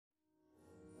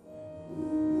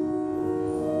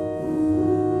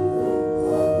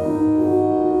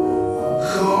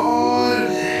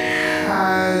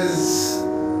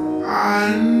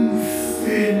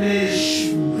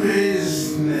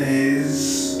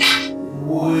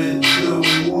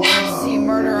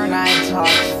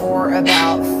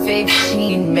about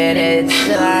 15 minutes,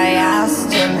 and I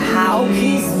asked him how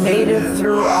he's made it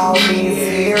through all these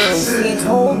years. He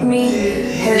told me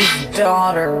his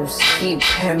daughters keep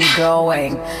him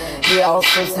going. He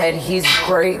also said he's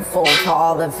grateful to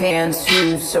all the fans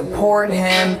who support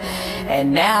him,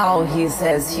 and now he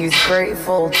says he's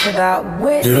grateful to that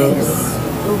witness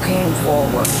who came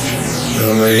forward.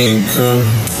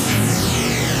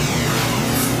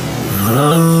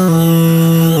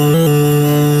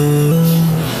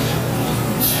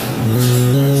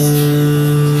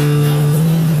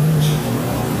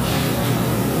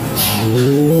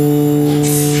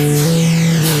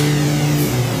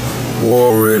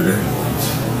 Already.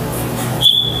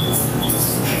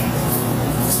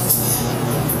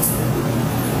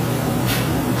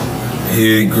 He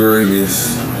the greatest.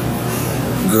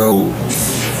 GOAT.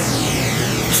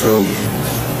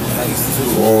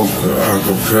 Walker,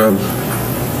 acapella.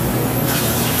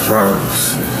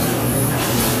 Prophecy.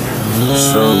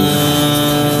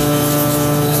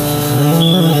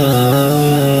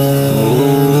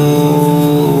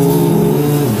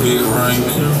 Big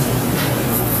ranking.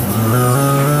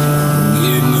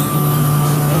 Getting it.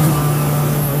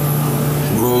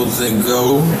 Rose and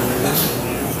gold.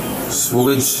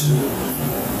 Switch.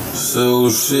 Soul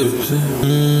shifting.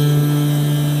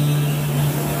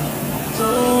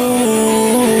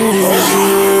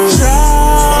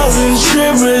 Trials and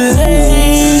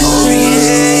tribulations.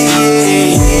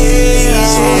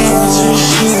 So much of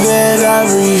shit that I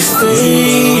refuse.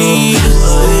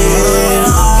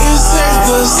 It's safe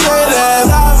to say that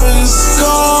I've been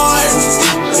scarred.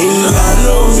 Ain't got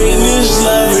no business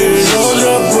loving on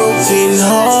a broken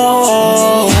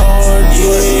heart.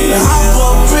 Hop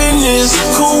up in this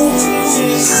coupe.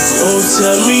 Don't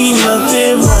tell me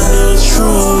nothing but the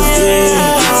truth, yeah.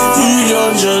 You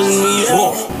don't judge me.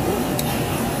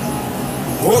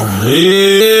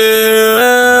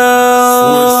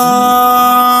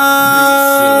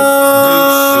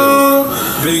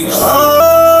 Big shit.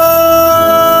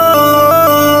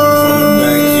 From the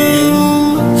back end.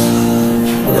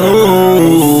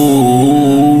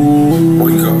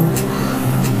 Wake up.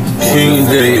 King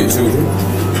David.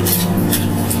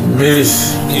 Miss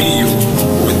in you.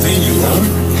 Within you, huh?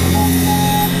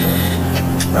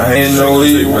 I ain't know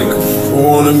you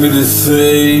wanted me to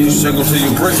say Judha,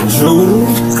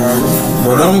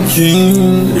 but I'm King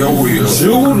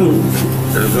Judha.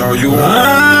 That's all you want.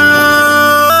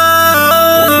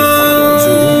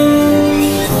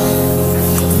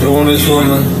 Doing this from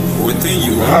within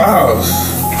you, house.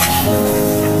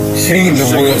 Kingdom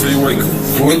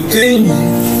within you.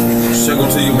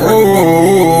 Oh,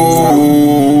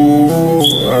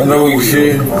 I know you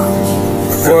care.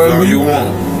 For me, you want.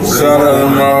 Shout out to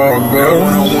my brother.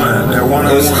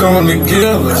 Let's come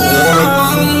together.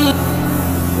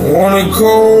 One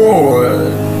accord.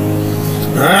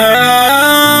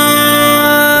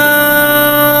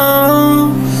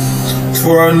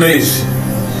 For our nation.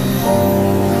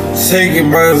 Taken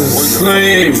by the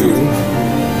slavery.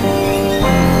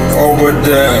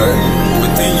 Overdied.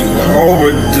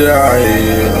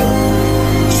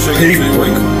 People,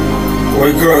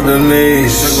 wake up the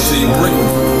nation.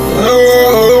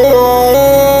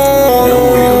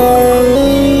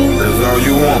 That's all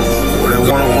you want. That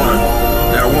one-on-one.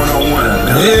 That one-on-one.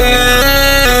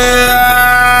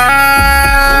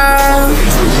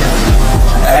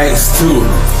 Acts 2.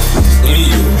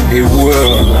 It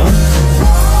will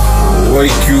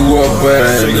wake you up at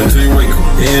the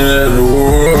end of the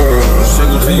world.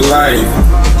 Life.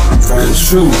 The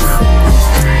truth.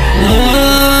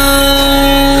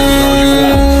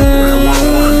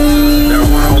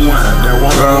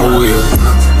 God will.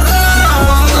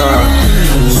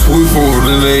 Sweep over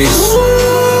the nation.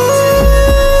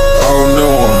 All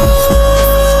knowing.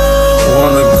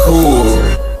 One accord.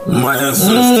 My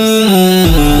ancestors.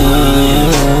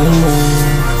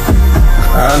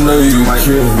 I know you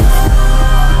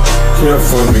care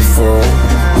for me, for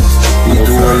you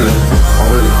doing it.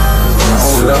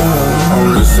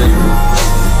 Only Savior,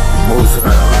 Most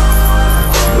High,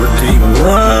 Redeemer,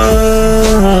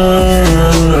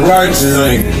 righteous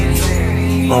ain't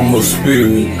humble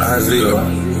spirit. Isaiah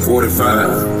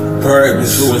 45,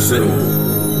 practice suicide,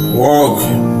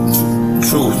 walking,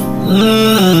 truth,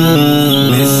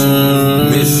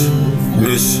 mission,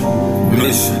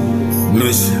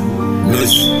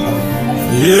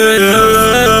 yeah,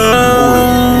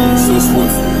 so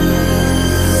swift,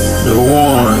 the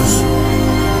ones.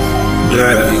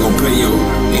 Yeah, you gon' pay your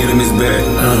enemies back.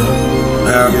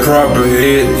 Have proper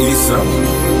head, eat something,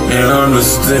 and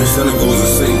understand. Santa goes to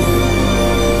say,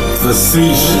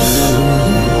 facetious.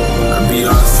 I be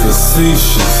honest,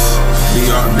 facetious.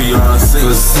 Beyonce,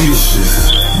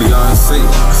 facetious. Beyonce,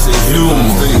 say humor.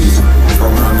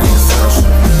 Around the inception,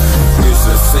 it's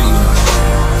a scene.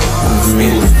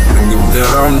 That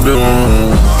I'm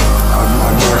doing. I'm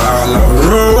all out.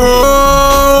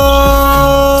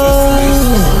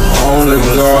 Only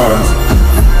God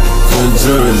can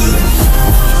judge you.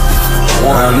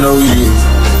 I know you.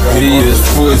 He is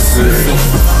footsteps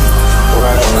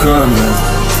coming.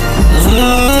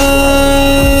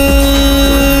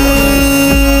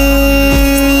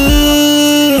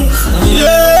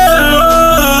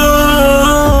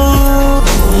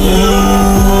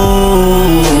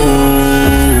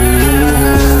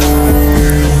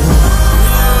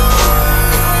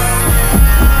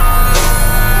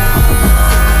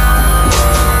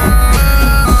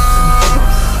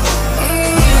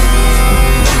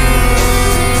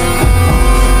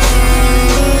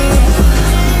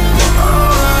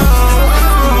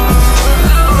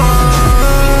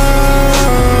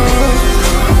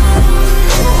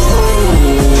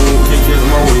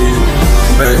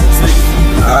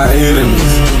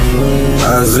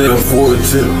 Isaiah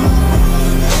 42.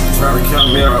 Trying to count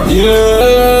me out.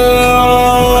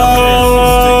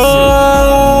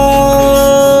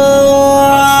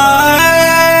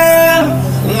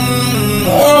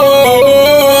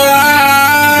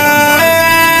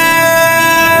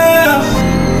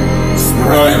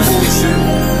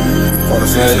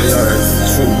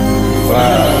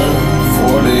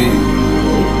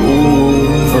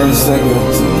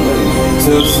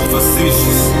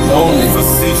 Facetious, only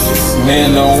facetious. Man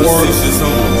don't work,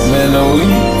 man don't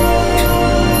eat.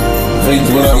 Think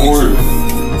what I work,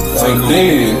 like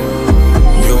dead.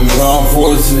 Armed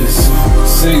forces,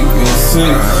 sick and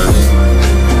sick.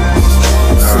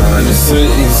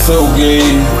 He's so gay.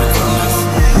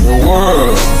 The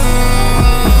world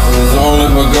is only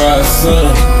but God's son.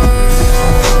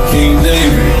 King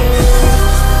David,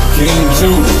 King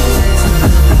Judha.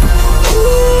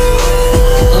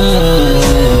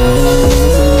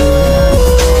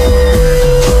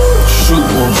 Shoot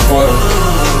one for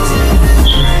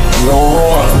your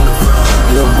heart,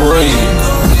 your brain,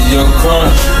 your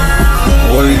conscience,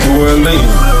 where you dwelling.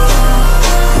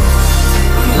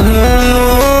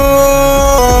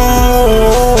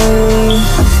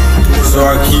 So I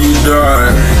keep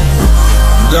dying.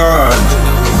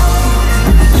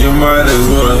 You might as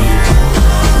well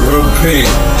repent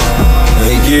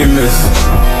and give me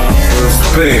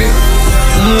respect.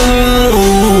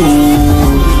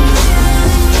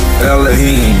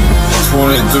 Elohim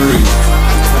 23,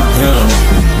 him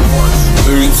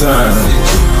 3 times,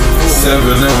 7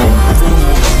 of them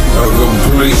are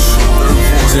complete.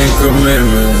 10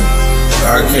 commandments,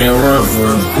 I can't run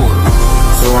from,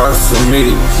 so I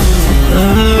submit.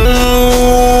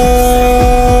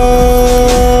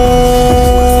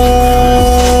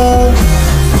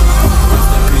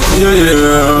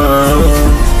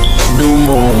 New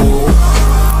moon,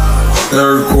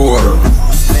 3rd quarter,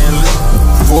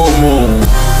 full moon,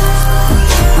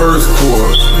 1st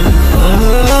quarter.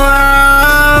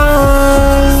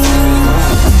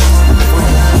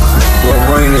 We're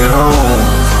raining home.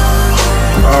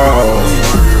 Oh,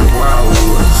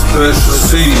 special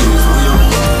season,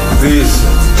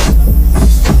 vision,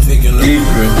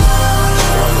 deepen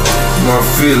my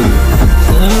feeling.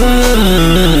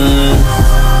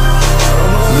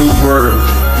 New birth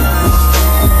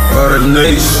of the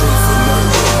nation.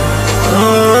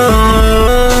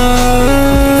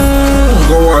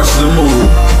 Go watch the movie.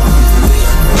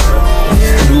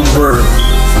 New birth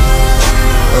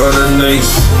of the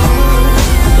nation.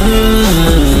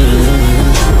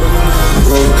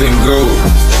 Growth and go.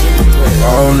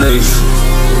 All nations.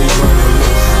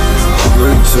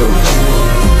 Great too.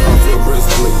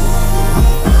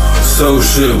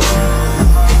 Social.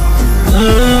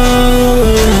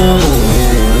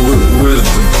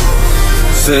 Wisdom.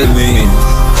 Set me in.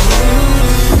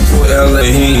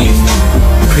 Elohim.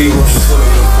 Peace.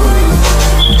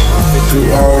 Through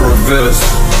all the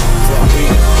vessels.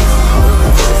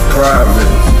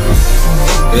 Private.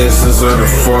 Essence of the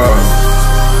Father.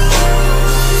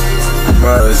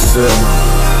 By itself.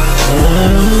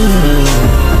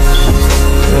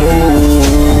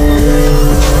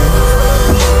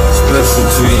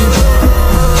 Specialty.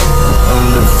 I'm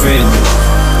defending.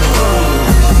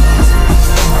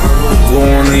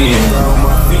 Going in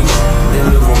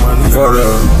for the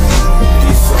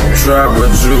tribe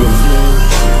of Judha.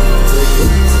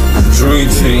 Dream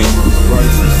team.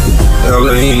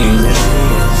 Elohim.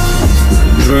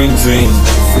 Dream team.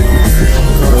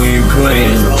 We ain't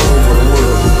playing.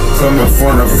 Coming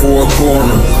from the 4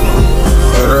 corners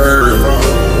of the earth.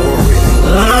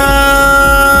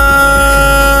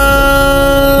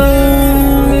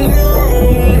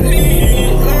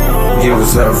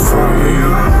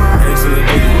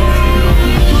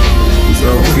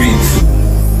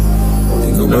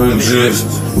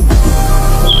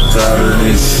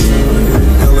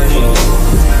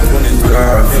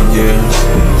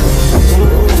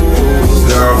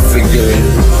 forget.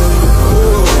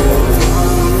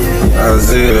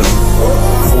 Isaiah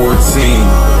 14,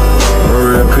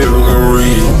 where people can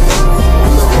read.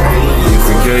 He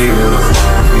forgave us,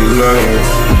 he loved us.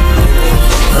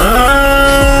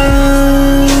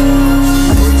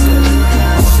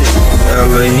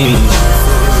 Elohim,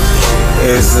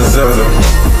 essence of the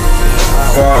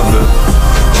Father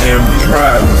and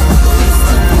private.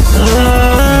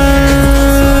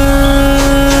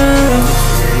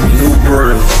 New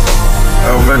birth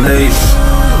of a nation,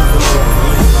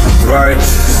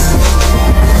 righteous.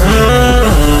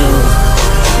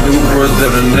 New birth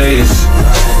of a nation,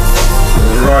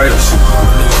 righteous.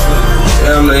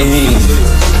 Elohim,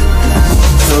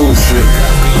 social.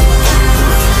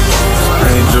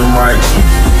 Angel Mike,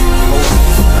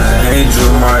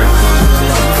 Angel Mike.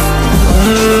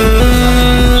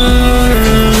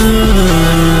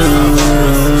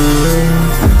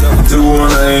 Do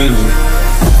one angel,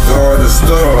 guard the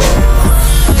star.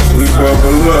 We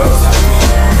bubble up,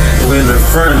 we in the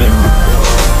front of me.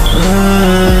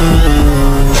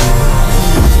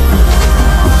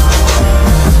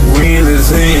 We in his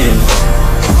hand,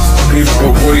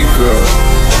 people wake up.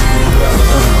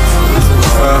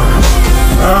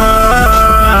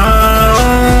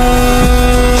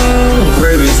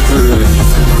 Greatest creation.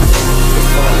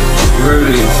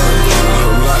 Greatest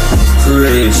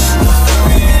creation.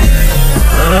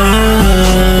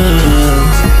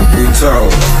 We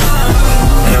talk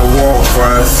and walk for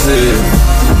ourselves.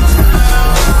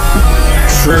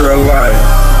 Tree of life,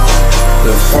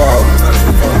 the Father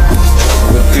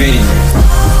within.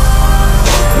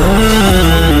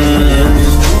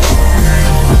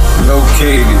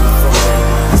 Located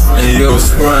in your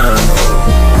spine.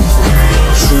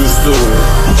 True story.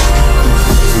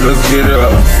 Look it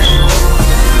up.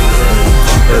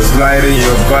 There's light in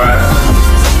your body.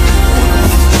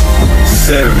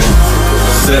 7,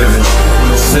 7,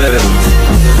 7.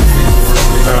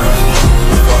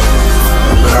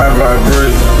 High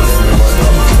vibration.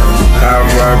 High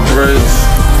vibration.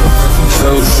 So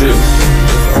shit.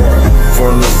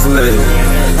 From the flesh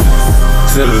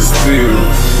to the spirit.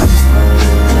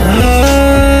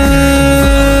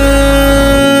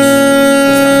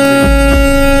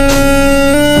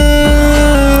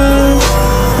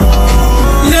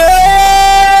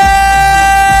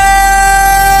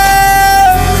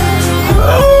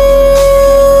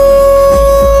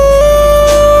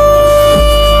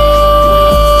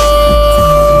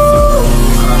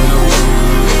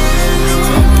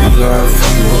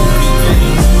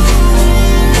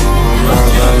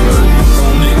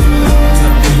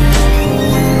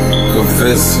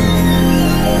 Confessing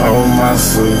all my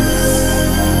soul,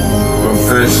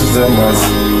 confessions of my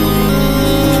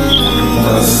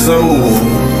soul,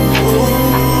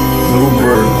 new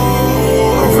birth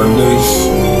of a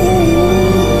nation,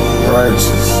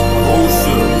 righteous,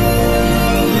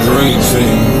 dream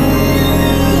team,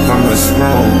 coming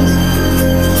strong,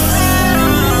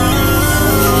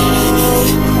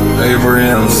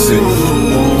 Abraham seed,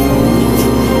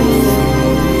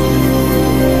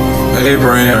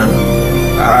 Abraham,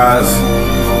 Isaac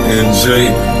and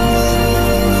Jacob,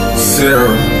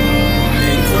 Sarah,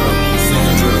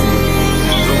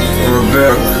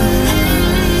 Rebecca,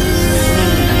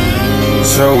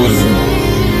 chosen,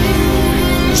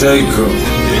 Jacob,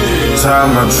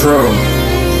 time of trouble,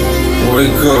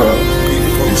 wake up,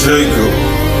 Jacob,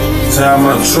 time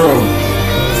of trouble,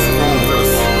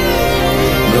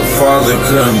 the Father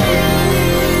coming,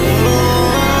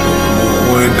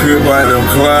 when he appeared by them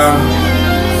clouds,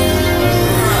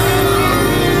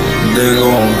 they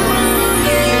gon'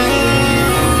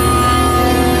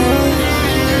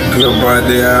 peel by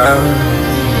the eye,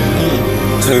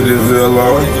 take the veil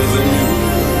off,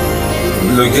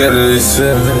 look at it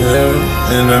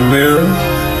in the mirror,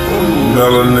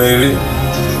 melanated,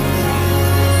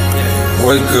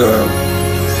 wake up,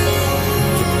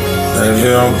 and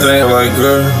you don't think like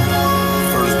her,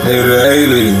 they the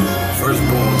alien,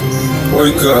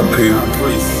 wake up people.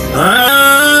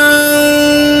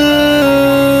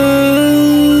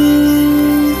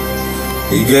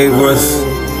 He gave us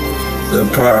the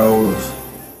powers.